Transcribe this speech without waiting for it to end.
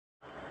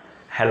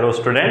Hello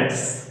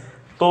students.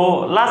 तो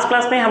last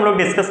class में हम लोग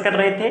डिस्कस कर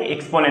रहे थे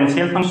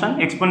एक्सपोनेंशियल फंक्शन।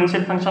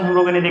 एक्सपोनेंशियल फंक्शन हम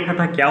लोगों ने देखा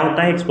था क्या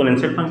होता है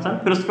एक्सपोनेंशियल फंक्शन,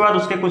 फिर उसके बाद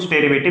उसके कुछ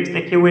डेरिवेटिव्स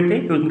देखे हुए थे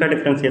कि उनका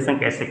डिफरेंशिएशन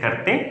कैसे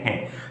करते हैं।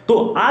 तो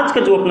आज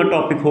का जो अपना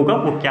टॉपिक होगा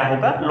वो क्या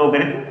होगा,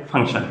 लॉगरिथमिक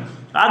फंक्शन।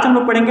 आज हम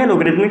लोग पढ़ेंगे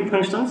लॉगरिथमिक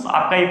फंक्शंस।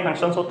 आपका ये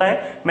फंक्शंस होता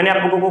है, मैंने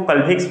आप लोगों को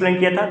कल भी एक्सप्लेन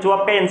किया था, जो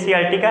आपका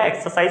एनसीईआरटी का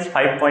एक्सरसाइज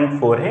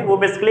 5.4 है वो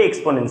बेसिकली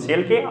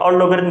एक्सपोनेंशियल के और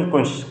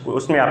लॉगरिथमिक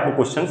उसमें आपको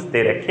क्वेश्चंस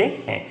दे रखे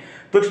हैं।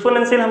 तो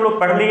एक्सपोनेंशियल हम लोग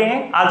पढ़ लिए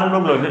हैं, आज हम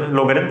लोग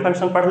लॉगरिथम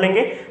फंक्शन पढ़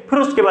लेंगे, फिर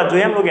उसके बाद जो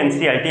है हम लोग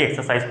एनसीईआरटी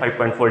एक्सरसाइज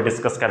 5.4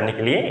 डिस्कस करने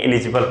के लिए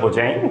एलिजिबल हो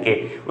जाएंगे।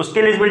 उसके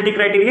एलिजिबिलिटी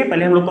क्राइटेरिया,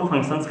 पहले हम लोग को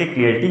फंक्शंस की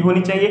क्लियरिटी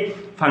होनी चाहिए,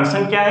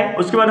 फंक्शन क्या है,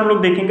 उसके बाद हम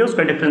लोग देखेंगे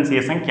उसका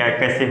डिफरेंशिएशन क्या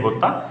कैसे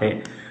होता है।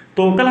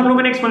 तो कल हम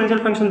लोगों ने एक्सपोनेंशियल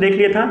फंक्शन देख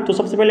लिया था, तो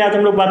सबसे पहले आज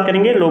हम लोग बात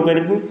करेंगे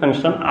लॉगरिथमिक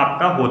फंक्शन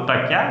आपका होता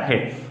क्या है।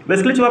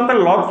 बेसिकली जो आपका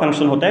लॉग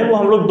फंक्शन होता है वो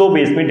हम लोग दो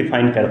बेस में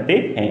डिफाइन करते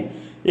हैं।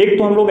 एक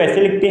तो हम लोग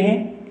ऐसे लिखते हैं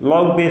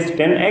लॉग बेस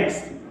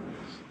 10x,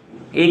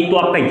 एक तो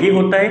आपका ये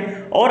होता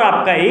है और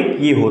आपका एक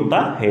ये होता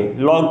है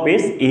log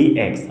बेस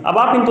ax। अब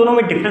आप इन दोनों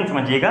में डिफरेंस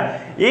समझिएगा,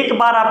 एक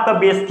बार आपका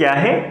बेस क्या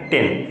है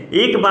 10,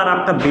 एक बार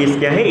आपका बेस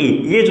क्या है a।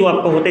 ये जो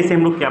आपका होता है इसे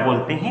हम लोग क्या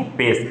बोलते हैं,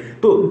 बेस।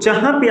 तो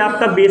जहां पे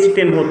आपका बेस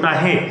 10 होता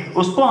है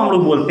उसको हम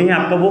लोग बोलते हैं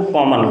आपका वो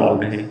कॉमन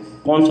लॉग है।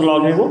 कौन सा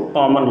लॉग है, वो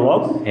कॉमन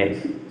लॉग है।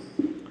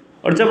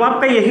 और जब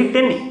आपका यही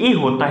 10e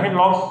होता है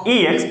log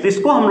ex, तो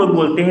इसको हम लोग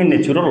बोलते हैं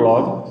नेचुरल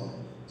लॉग,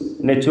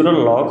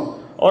 नेचुरल लॉग।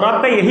 और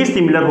आपका यही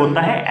सिमिलर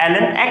होता है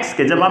ln x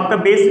के, जब आपका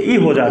बेस e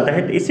हो जाता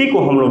है तो इसी को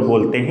हम लोग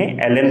बोलते हैं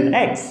ln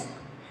x।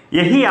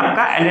 यही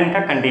आपका ln का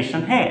कंडीशन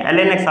है।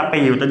 ln x आपका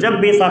ये होता है, जब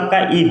बेस आपका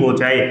e हो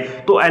जाए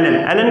तो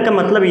ln का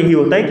मतलब यही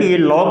होता है कि ये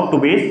log टू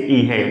बेस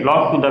e है,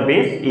 log to the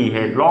base e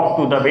है, log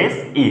to the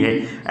base e है।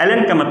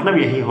 ln का मतलब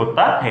यही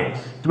होता है।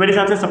 तो मेरे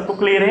हिसाब से सबको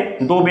क्लियर है,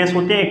 दो बेस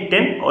होते हैं, एक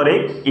 10 और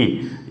एक e।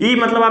 e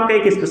मतलब आपका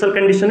एक स्पेशल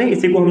कंडीशन है,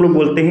 इसी को हम लोग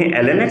बोलते हैं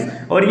ln x,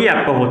 और ये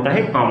आपका होता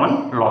है कॉमन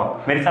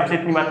लॉग। मेरे हिसाब से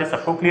इतनी बातें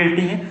सबको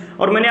क्लियरिटी है।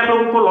 और मैंने आप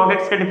लोगों को log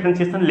x का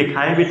डिफरेंशिएशन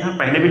लिखाया भी था,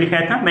 पहले भी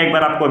लिखाया था, मैं एक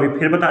बार आपको अभी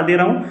फिर बता दे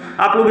रहा हूँ।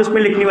 आप लोग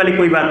इसमें लिखने वाली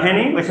कोई बात है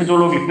नहीं, वैसे जो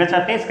लोग लिखना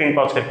चाहते हैं स्क्रीन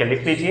पॉज करके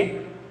लिख लीजिए।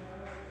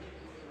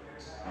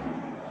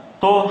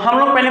 तो हम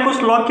लोग पहले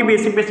कुछ लॉग की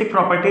बेसिक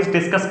प्रॉपर्टीज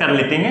डिस्कस कर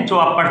लेते हैं जो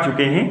आप पढ़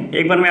चुके हैं।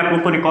 एक बार मैं आप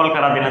लोग को रिकॉल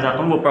करा देना चाहता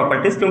हूँ वो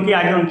प्रॉपर्टीज, क्योंकि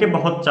आगे उनके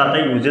बहुत ज्यादा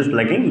यूजेस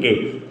लगेंगे।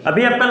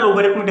 अभी आपका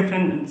लॉगरिथमिक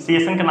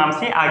डिफरेंशिएशन के नाम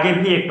से आगे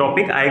भी एक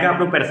टॉपिक आएगा, आप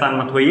लोग परेशान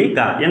मत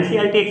होइएगा।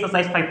 एनसीईआरटी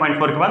एक्सरसाइज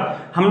 5.4 के बाद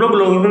हम लोग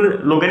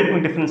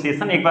लॉगरिथमिक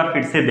डिफरेंशिएशन एक बार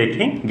फिर से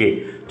देखेंगे।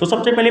 तो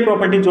सबसे पहली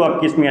प्रॉपर्टी जो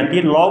आपकी इसमें आती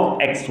है log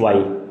xy,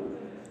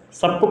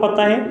 सबको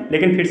पता है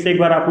लेकिन फिर से एक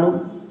बार आप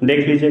लोग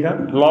देख लीजिएगा,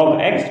 log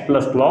x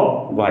plus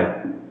log y।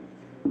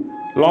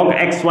 log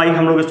xy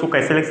हम लोग इसको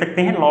कैसे लिख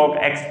सकते हैं, log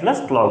x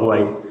plus log y।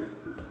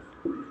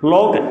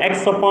 log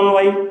x upon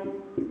y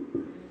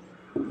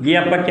ये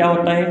आपका क्या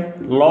होता है,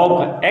 log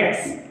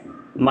x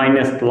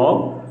minus log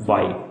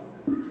y।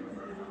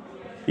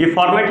 ये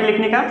फॉर्मेट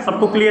लिखने का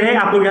सबको क्लियर है।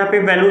 आप लोग यहाँ पे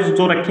वैल्यूज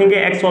जो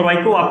रखेंगे x और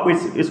y को आपको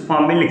इस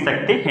फॉर्म में लिख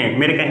सकते हैं।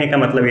 मेरे कहने का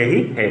मतलब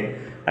यही है।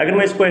 अगर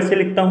मैं इसको ऐसे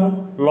लिखता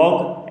हूँ log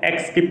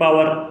x की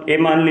पावर a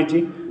मान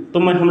लीजिए, तो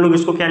हम लोग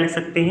इसको क्या लिख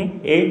सकते हैं,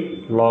 a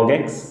log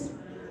x।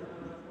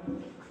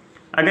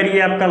 अगर ये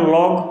आपका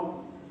log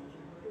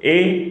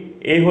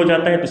a हो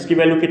जाता है तो इसकी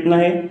वैल्यू कितना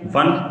है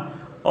 1,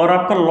 और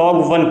आपका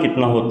log 1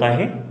 कितना होता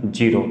है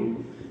 0।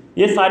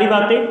 ये सारी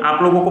बातें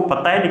आप लोगों को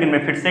पता है, लेकिन मैं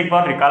फिर से एक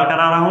बार रिकॉल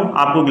करा रहा हूँ।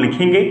 आप लोग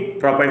लिखेंगे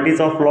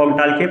प्रॉपर्टीज ऑफ लॉग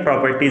डाल के,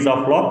 प्रॉपर्टीज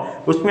ऑफ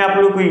लॉग, उसमें आप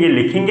लोग को ये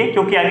लिखेंगे,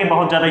 क्योंकि आगे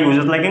बहुत ज़्यादा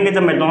यूजेस लगेंगे।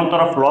 जब मैं दोनों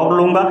तरफ लॉग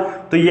लूंगा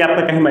तो ये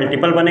आपका कहीं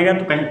मल्टीपल बनेगा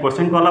तो कहीं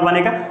परसेंट वाला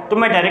बनेगा, तो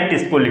मैं डायरेक्ट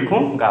इसको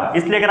लिखूंगा।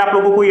 इसलिए अगर आप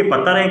लोगों को ये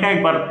पता रहेगा,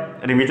 एक बार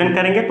रिविजन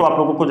करेंगे तो आप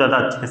लोगों को ज़्यादा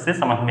अच्छे से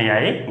समझ में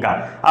आएगा।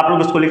 आप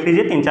लोग इसको लिख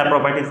लीजिए, 3-4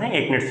 प्रॉपर्टीज हैं,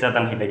 1 मिनट से ज़्यादा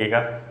नहीं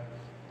लगेगा।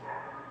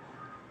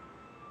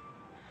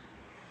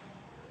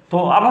 तो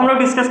अब हम लोग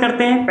डिस्कस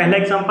करते हैं पहला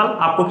एग्जांपल।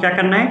 आपको क्या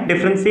करना है,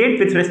 differentiate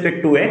with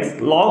respect to x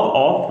log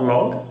of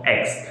log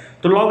x।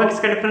 तो log x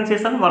का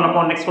डिफरेंशिएशन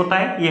 1/x होता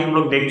है, ये हम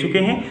लोग देख चुके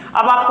हैं।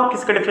 अब आपको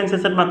किसका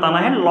डिफरेंशिएशन बताना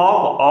है,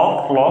 log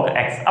ऑफ log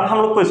x। अब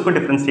हम लोग को इसको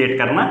डिफरेंशिएट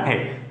करना है।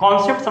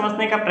 कॉन्सेप्ट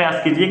समझने का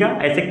प्रयास कीजिएगा,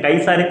 ऐसे कई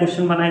सारे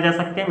क्वेश्चन बनाए जा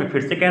सकते हैं। मैं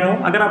फिर से कह रहा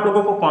हूं, अगर आप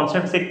लोगों को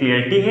कॉन्सेप्ट से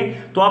क्लियरिटी है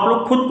तो आप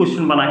लोग खुद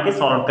क्वेश्चन बना के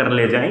सॉल्व कर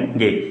ले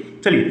जाएंगे।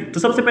 चलिए, तो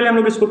सबसे पहले हम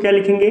लोग इसको क्या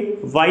लिखेंगे,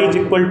 y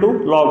equal to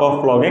log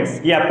of log x।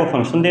 ये आपको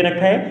फंक्शन दे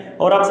रखा है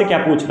और आपसे क्या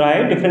पूछ रहा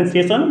है,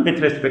 differentiation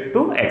with respect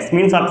to x,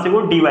 means आपसे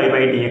वो dy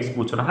बाई dx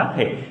पूछ रहा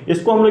है।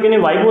 इसको हम लोगों ने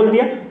y बोल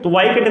दिया, तो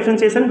y के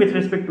differentiation with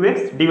respect to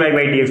x dy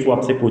by dx को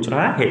आपसे पूछ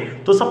रहा है।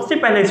 तो सबसे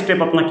पहला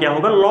स्टेप अपना क्या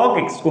होगा,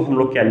 log x को हम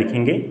लोग क्या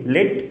लिखेंगे,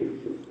 late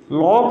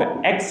log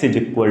x is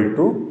equal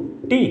to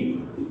t।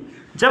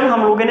 जब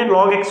हम लोगों ने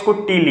log x को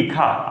t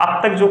लिखा,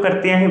 अब तक जो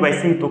करते हैं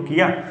वैसे ही तो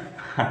किया,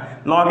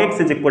 log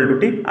x is equal to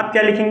t। अब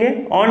क्या लिखेंगे,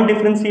 on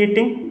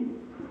differentiating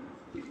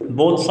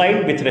both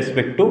side with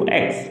respect to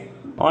x,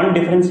 on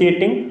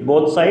differentiating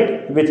both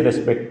side with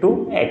respect to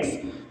x।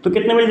 तो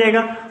कितना मिल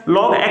जाएगा,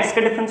 log x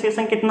का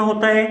डिफरेंशिएशन कितना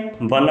होता है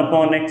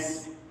 1/x,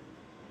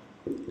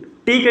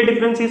 t के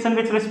differentiation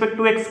with respect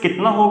to x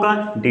कितना होगा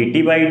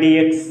dt बाई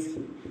dx।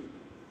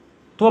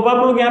 तो अब आप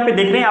लोग यहाँ पे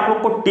देख रहे हैं, आप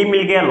लोग को t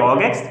मिल गया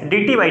log x,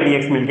 dt by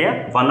D मिल गया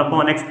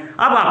 1/x।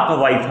 अब आपका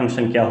y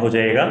फंक्शन क्या हो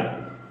जाएगा,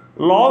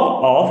 log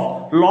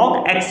ऑफ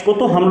log x को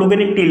तो हम लोगों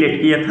ने t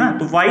लेट किया था,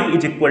 तो y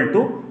is equal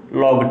to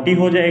log t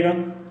हो जाएगा,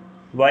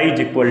 y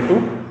is equal to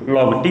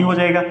log t हो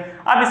जाएगा।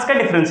 अब इसका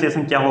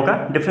डिफरेंशिएशन क्या होगा,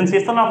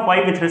 differentiation of y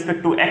with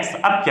respect to x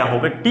अब क्या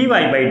होगा, dy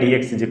by D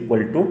is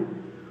equal to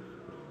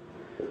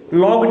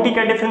log t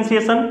का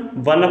डिफरेंशिएशन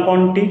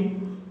 1/t,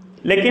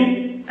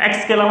 लेकिन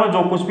x के अलावा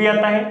जो कुछ भी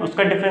आता है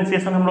उसका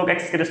डिफरेंशिएशन हम लोग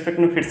x के रिस्पेक्ट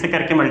में फिर से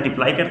करके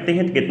मल्टीप्लाई करते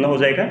हैं, तो कितना हो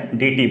जाएगा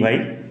dt by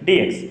D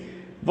x,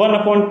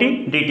 1/t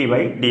dt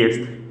by D x.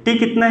 t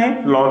कितना है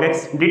log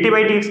x, dt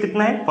by D x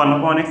कितना है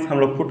 1/x, हम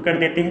लोग पुट कर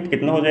देते हैं, तो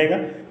कितना हो जाएगा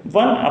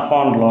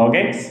 1/log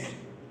x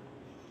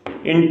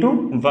इंटू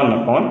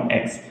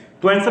 1/x।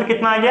 तो आंसर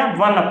कितना आ गया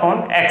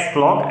 1/x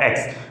log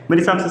x। मेरे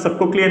हिसाब से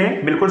सबको क्लियर है,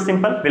 बिल्कुल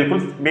सिंपल, बिल्कुल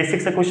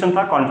बेसिक सा क्वेश्चन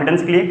था,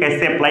 कॉन्फिडेंस के लिए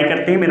कैसे अप्लाई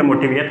करते हैं मेरा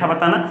मोटिव ये था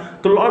बताना।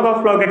 तो log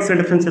ऑफ log x का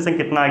डिफरेंशिएशन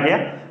कितना आ गया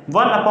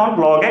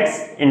 1/log x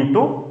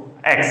इंटू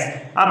x।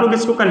 आप लोग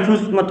इसको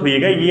कंफ्यूज मत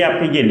होइएगा, ये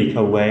आपका ये लिखा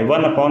हुआ है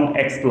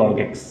 1/x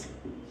log x,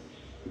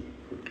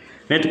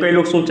 नहीं तो कई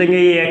लोग सोचेंगे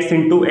ये x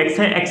इंटू एक्स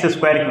है, x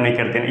स्क्वायर क्यों नहीं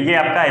करते हैं, ये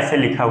आपका ऐसे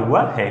लिखा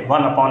हुआ है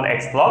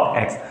 1/x log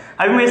x।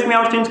 अभी मैं इसमें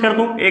और चेंज कर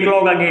दूं, एक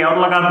लॉग आगे और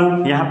लगा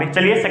दूं यहाँ पे।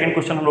 चलिए सेकंड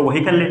क्वेश्चन हम लोग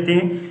वही कर लेते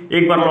हैं,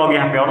 एक बार लॉग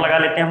यहाँ पे और लगा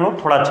लेते हैं हम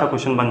लोग, थोड़ा अच्छा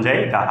क्वेश्चन बन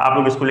जाएगा। आप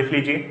लोग इसको लिख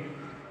लीजिए।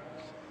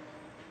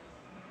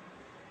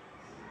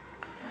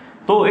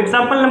 तो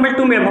एग्जाम्पल नंबर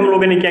 2 में अब हम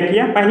लोगों ने क्या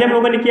किया, पहले हम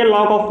लोगों ने किया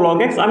log ऑफ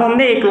log x, अब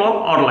हमने एक लॉग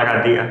और लगा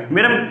दिया।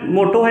 मेरा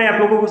मोटो है आप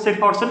लोगों को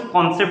सिर्फ और सिर्फ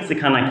कॉन्सेप्ट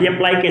सिखाना कि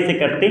अप्लाई कैसे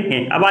करते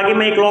हैं। अब आगे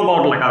मैं एक लॉग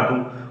और लगा दूं,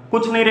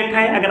 कुछ नहीं रखा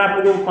है, अगर आप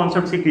लोगों को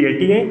कॉन्सेप्ट की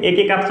क्लियरिटी है एक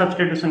एक आप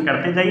सब्स्टिट्यूशन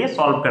करते जाइए,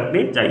 सॉल्व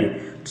करते जाइए।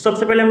 तो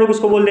सबसे पहले हम लोग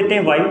इसको बोल देते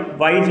हैं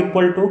y is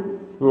equal to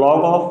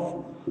log of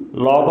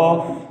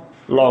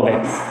log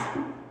x,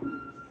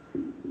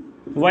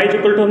 y is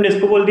equal to हमने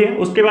इसको बोल दिया।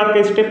 उसके बाद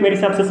का स्टेप मेरे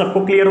हिसाब से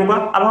सबको क्लियर होगा।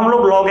 अब हम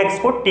लोग log x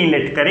को t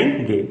लेट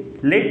करेंगे,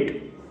 late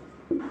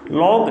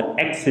log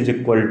x is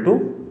equal to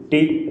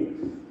t।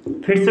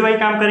 फिर से वही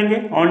काम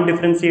करेंगे, on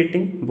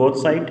differentiating both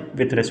side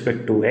with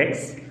respect to x,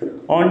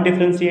 on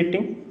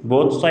differentiating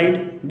both side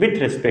with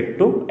respect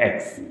to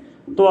x।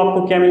 तो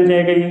आपको क्या मिल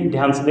जाएगा, ये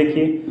ध्यान से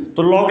देखिए।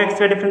 तो log x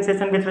का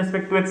differentiation with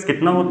respect to x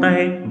कितना होता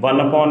है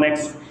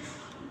 1/x,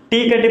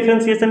 t का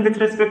differentiation with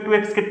respect to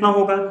x कितना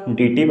होगा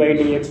dt बाई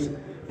डी एक्स।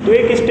 तो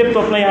एक स्टेप तो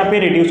अपना यहाँ पे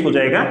रिड्यूस हो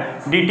जाएगा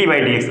dt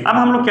बाई डी एक्स। अब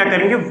हम लोग क्या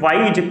करेंगे,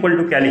 y इज इक्वल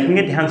टू क्या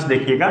लिखेंगे, ध्यान से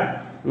देखिएगा,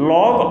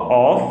 log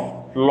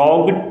ऑफ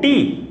log t।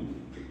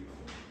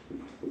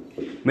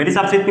 मेरे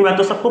हिसाब से इतनी बात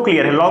तो सबको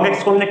क्लियर है, log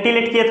x को हमने t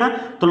लेट किया था,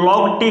 तो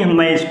log t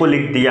मैं इसको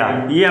लिख दिया,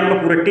 ये आपका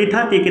पूरा t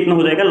था, ये कितना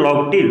हो जाएगा log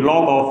t,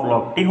 log of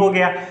log t हो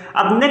गया।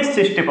 अब नेक्स्ट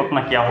स्टेप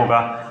अपना क्या होगा,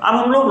 अब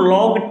हम लोग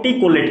log t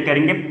को लेट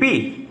करेंगे p,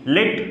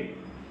 लेट,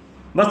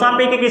 बस आप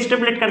एक एक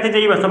स्टेप लेट करते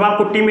जाइए, बस अब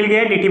आपको t मिल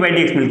गया है, dt बाई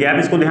डी एक्स मिल गया। आप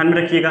इसको ध्यान में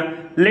रखिएगा,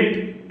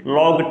 late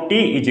log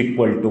t is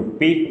equal to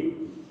p,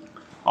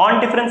 on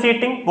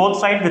differentiating both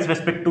side with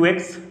respect to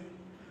x,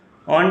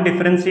 on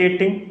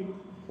differentiating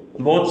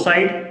both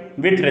side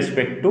with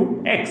respect to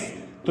x।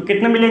 तो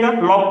कितना मिलेगा,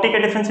 log t का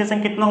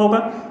डिफरेंशिएशन कितना होगा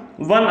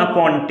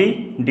 1/t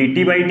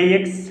dt by D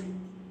x,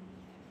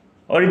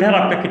 और इधर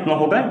आपका कितना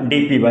होगा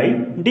dp बाई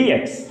डी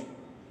एक्स।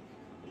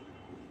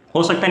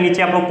 हो सकता है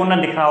नीचे आप लोग को ना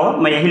दिख रहा हो,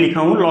 मैं यही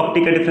लिखा हूँ log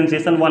t का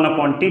differentiation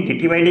 1/t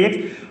dt by D x,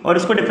 और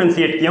इसको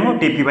डिफरेंशिएट किया हूँ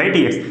dp बाई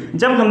डी एक्स।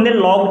 जब हमने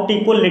log t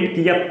को लेट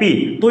किया p,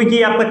 तो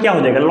ये आपका क्या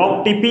हो जाएगा, log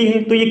t p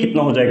है, तो ये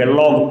कितना हो जाएगा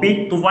log p।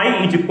 तो y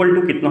इज इक्वल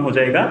टू कितना हो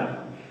जाएगा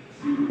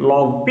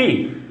log p,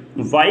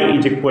 y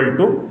is equal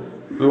to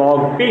log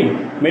p।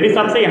 मेरे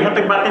हिसाब से यहाँ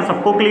तक बातें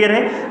सबको क्लियर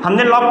है।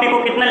 हमने log t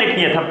को कितना लेट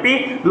किया था p,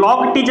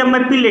 log t जब मैं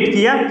p लेट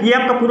किया, ये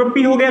आपका पूरा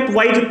p हो गया, तो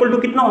y इज इक्वल टू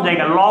कितना हो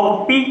जाएगा log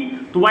p,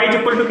 तो y इज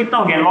इक्वल टू कितना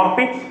हो गया log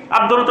p।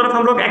 अब दोनों तरफ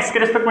हम लोग x के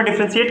रिस्पेक्ट में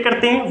डिफरेंशिएट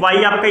करते हैं,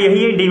 y आपका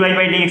यही है dy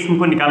बाई डी एक्स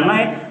हमको निकालना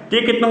है, तो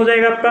ये कितना हो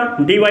जाएगा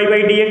आपका dy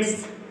by D x.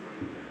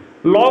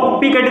 log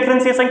p का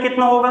डिफरेंशिएशन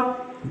कितना होगा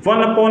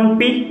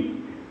 1/p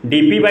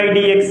dp by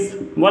D x,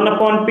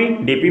 1/p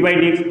dp by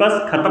D x,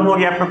 बस खत्म हो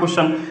गया आपका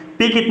क्वेश्चन।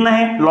 p कितना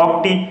है log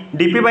t,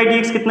 dp by D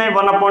x कितना है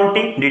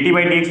 1/t dt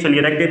by D x,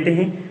 चलिए रख देते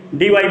हैं,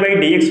 dy by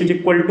D x is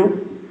equal to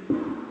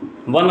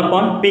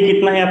 1/p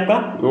कितना है आपका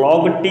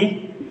log t,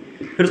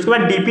 फिर उसके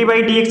बाद dp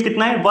बाई डी एक्स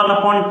कितना है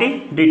 1/t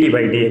dt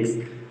by D x,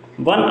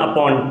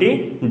 1/t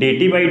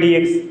dt by D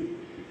x.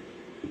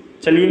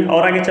 चलिए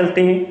और आगे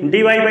चलते हैं,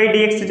 dy by D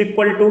x is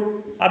equal to,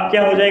 अब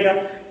क्या हो जाएगा,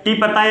 t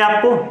पता है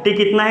आपको, t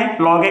कितना है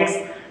log x,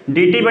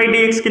 dt by D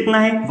x कितना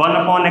है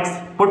 1/x,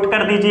 पुट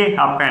कर दीजिए,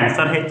 आपका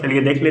आंसर है।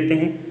 चलिए देख लेते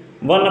हैं,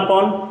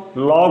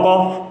 1/log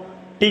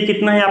ऑफ t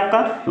कितना है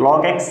आपका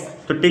log x,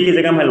 तो t की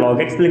जगह मैं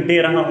log x लिख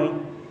दे रहा हूँ,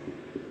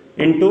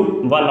 इंटू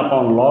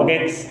 1/log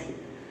x,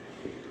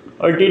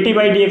 और dt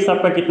बाई डी एक्स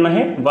आपका कितना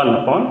है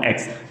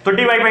 1/x। तो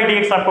dy बाई डी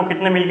एक्स आपको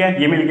कितना मिल गया,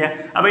 ये मिल गया।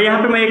 अब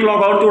यहाँ पे मैं एक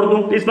लॉग और जोड़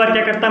दूँ, तो इस बार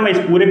क्या करता, मैं इस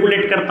पूरे को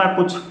लेट करता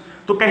कुछ।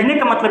 तो कहने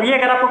का मतलब ये,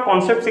 अगर आपको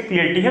कॉन्सेप्ट से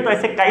क्लियरिटी है तो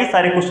ऐसे कई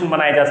सारे क्वेश्चन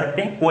बनाए जा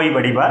सकते हैं, कोई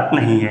बड़ी बात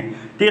नहीं है।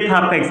 तो ये था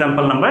आपका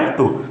एग्जांपल नंबर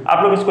 2।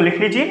 आप लोग इसको लिख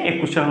लीजिए, एक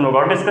क्वेश्चन हम लोग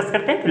और डिस्कस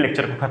करते हैं, फिर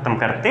लेक्चर को खत्म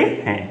करते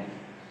हैं।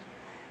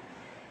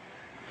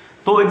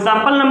 तो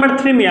एग्जांपल नंबर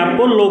 3 में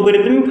आपको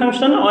लोगरिथमिक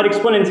फंक्शन और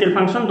एक्सपोनेंशियल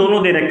फंक्शन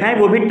दोनों दे रखा है,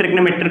 वो भी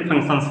ट्रिग्नोमेट्रिक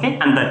फंक्शंस के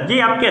अंदर। ये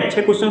आपके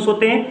अच्छे क्वेश्चंस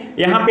होते हैं।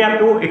 यहाँ पे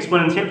आपको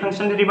एक्सपोनेंशियल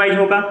फंक्शन भी रिवाइज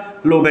होगा,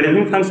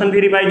 लोगरिथमिक फंक्शन भी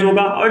रिवाइज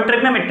होगा और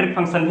ट्रिग्नोमेट्रिक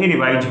फंक्शन भी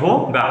रिवाइज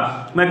होगा।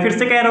 मैं फिर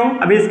से कह रहा हूँ,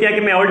 अभी इसके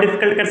आगे मैं और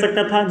डिफिकल्ट कर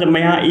सकता था जब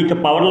मैं यहाँ e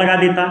का पावर लगा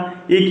देता,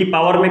 e की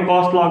पावर में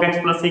cos log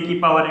x plus e की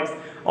पावर x,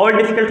 और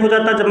डिफिकल्ट हो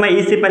जाता जब मैं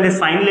e से पहले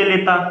साइन ले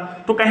लेता।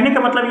 तो कहने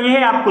का मतलब ये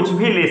है आप कुछ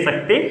भी ले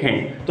सकते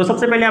हैं। तो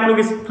सबसे पहले आप लोग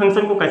इस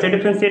फंक्शन को कैसे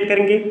डिफरेंशिएट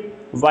करेंगे,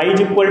 y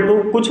इज इक्वल टू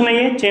कुछ नहीं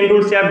है, चेन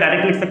रूल से आप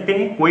डायरेक्ट लिख सकते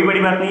हैं, कोई बड़ी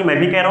बात नहीं है। मैं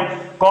भी कह रहा हूँ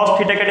cos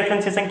थीटा का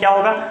डिफरेंशिएशन क्या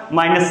होगा,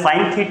 माइनस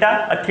साइन थीटा,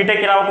 थीटा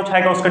के अलावा कुछ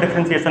आएगा उसका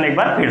डिफरेंशिएशन एक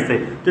बार फिर से।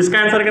 तो इसका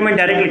आंसर अगर मैं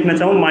डायरेक्ट लिखना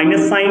चाहूँ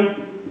minus sign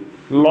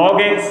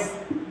log x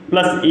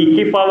plus e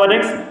की पावर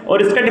x,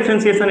 और इसका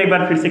डिफरेंशिएशन एक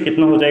बार फिर से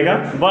कितना हो जाएगा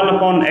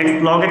 1/x,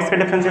 log x का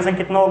डिफरेंशिएशन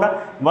कितना होगा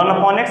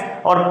 1/x,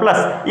 और प्लस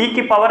e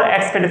की पावर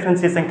x का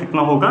डिफरेंशिएशन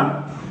कितना होगा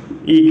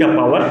e का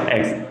पावर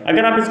x।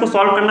 अगर आप इसको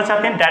सॉल्व करना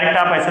चाहते हैं डायरेक्ट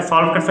आप ऐसे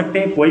सॉल्व कर सकते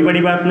हैं, कोई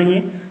बड़ी बात नहीं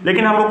है,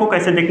 लेकिन हम लोग को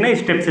कैसे देखना है,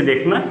 स्टेप से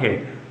देखना है।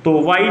 तो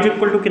y इज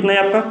इक्वल टू कितना है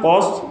आपका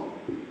cos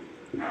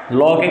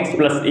log x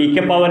plus e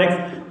के पावर x।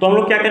 तो हम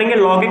लोग क्या करेंगे,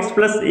 log x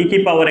प्लस e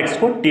की पावर x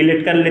को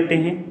डिलीट कर लेते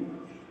हैं,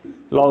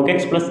 log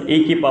x प्लस e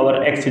की power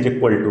x is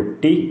equal to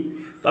t।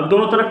 तो अब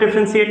दोनों तरफ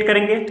डिफरेंशिएट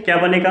करेंगे तो क्या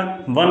बनेगा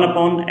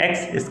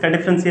 1/x, इसका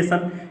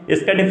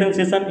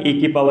डिफरेंशिएशन e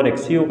की पावर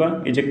x ही होगा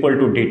is equal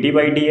to dt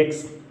by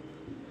dx।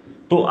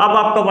 तो अब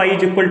आपका y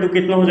इज इक्वल टू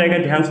कितना हो जाएगा,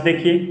 ध्यान से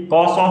देखिए,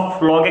 cos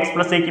of log x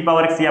plus e की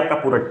पावर x, ये आपका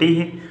पूरा t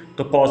है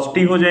तो cos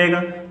t हो जाएगा।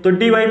 तो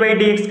dy बाई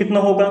dx कितना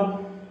होगा,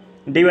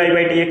 dy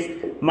by dx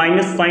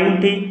minus sign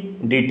t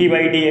dt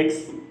by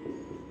dx।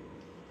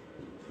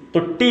 तो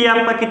t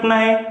आपका कितना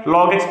है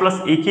log x प्लस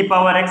e की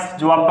पावर x,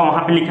 जो आपका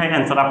वहां पे लिखा है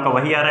आंसर आपका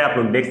वही आ रहा है, आप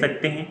लोग देख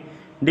सकते हैं।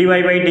 dy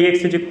by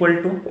dx is equal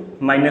to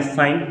minus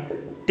sign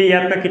t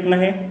आपका कितना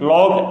है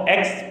log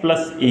x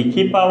प्लस e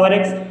की पावर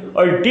x,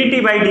 और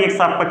dt बाई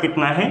dx आपका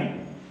कितना है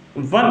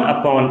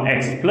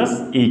 1/x प्लस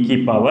e की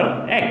पावर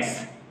x।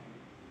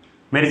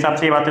 मेरे हिसाब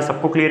से ये बातें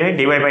सबको क्लियर है।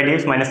 dy by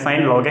dx minus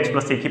sign log x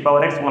plus e की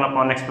power x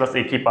 1/x plus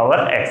e की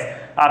पावर x।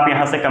 आप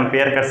यहां से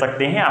कंपेयर कर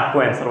सकते हैं, आपको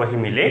आंसर वही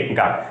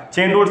मिलेगा।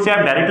 चेन रूल से आप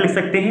डायरेक्ट लिख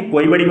सकते हैं,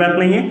 कोई बड़ी बात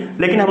नहीं है,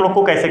 लेकिन हम लोग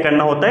को कैसे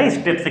करना होता है,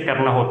 स्टेप से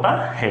करना होता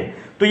है।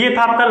 तो ये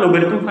था आपका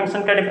लोगरिथमिक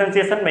फंक्शन का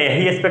डिफरेंशिएशन। मैं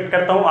यही एक्सपेक्ट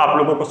करता हूँ आप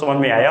लोगों को समझ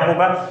में आया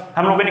होगा।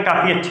 हम लोगों ने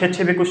काफी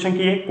अच्छे भी क्वेश्चन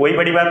किए, कोई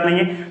बड़ी बात नहीं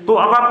है। तो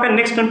अब आपका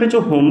नेक्स्ट टर्म पे जो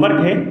होमवर्क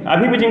है,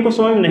 अभी भी जिनको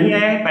समझ में नहीं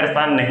आया है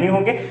परेशान नहीं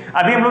होंगे,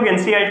 अभी हम लोग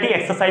NCERT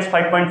एक्सरसाइज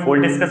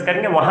 5.4 डिस्कस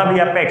करेंगे, वहां भी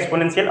आपका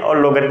एक्सपोनेंशियल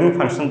और लोगरिथमिक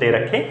फंक्शन दे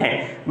रखे हैं।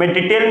 मैं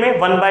डिटेल में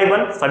 1 बाय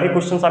 1 सभी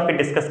क्वेश्चन आपके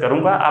डिस्कस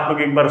करूंगा, आप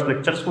लोग एक बार उस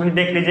लेक्चर्स को भी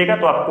देख लीजिएगा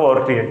तो आपको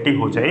और क्लियरिटी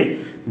हो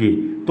जाएगी।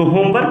 तो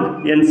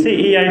होमवर्क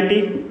NCERT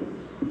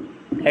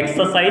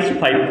एक्सरसाइज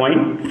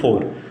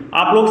 5.4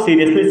 आप लोग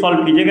सीरियसली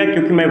सॉल्व कीजिएगा,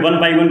 क्योंकि मैं 1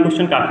 बाय 1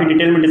 क्वेश्चन काफी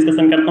डिटेल में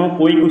डिस्कशन करता हूँ,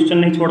 कोई क्वेश्चन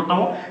नहीं छोड़ता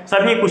हूँ,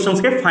 सभी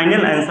क्वेश्चंस के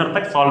फाइनल आंसर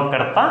तक सॉल्व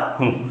करता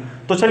हूँ।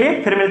 तो चलिए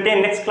फिर मिलते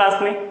हैं नेक्स्ट क्लास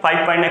में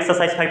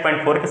एक्सरसाइज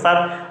 5.4 के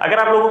साथ। अगर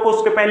आप लोगों को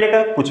उसके पहले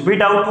का कुछ भी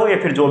डाउट हो या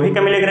फिर जो भी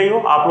कमी लग रही हो,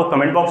 आप लोग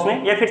कमेंट बॉक्स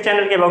में या फिर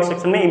चैनल के बॉक्स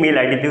सेक्शन में ईमेल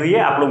आईडी दी हुई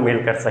है, आप लोग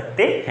मेल कर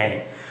सकते हैं।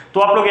 तो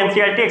आप लोग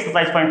NCERT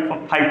एक्सरसाइज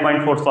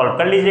 5.4 सॉल्व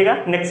कर लीजिएगा।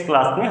 नेक्स्ट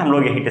क्लास में हम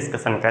लोग यही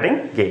डिस्कशन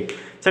करेंगे।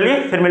 चलिए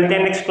फिर मिलते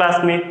हैं नेक्स्ट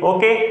क्लास में।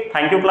 Okay,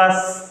 thank you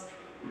class.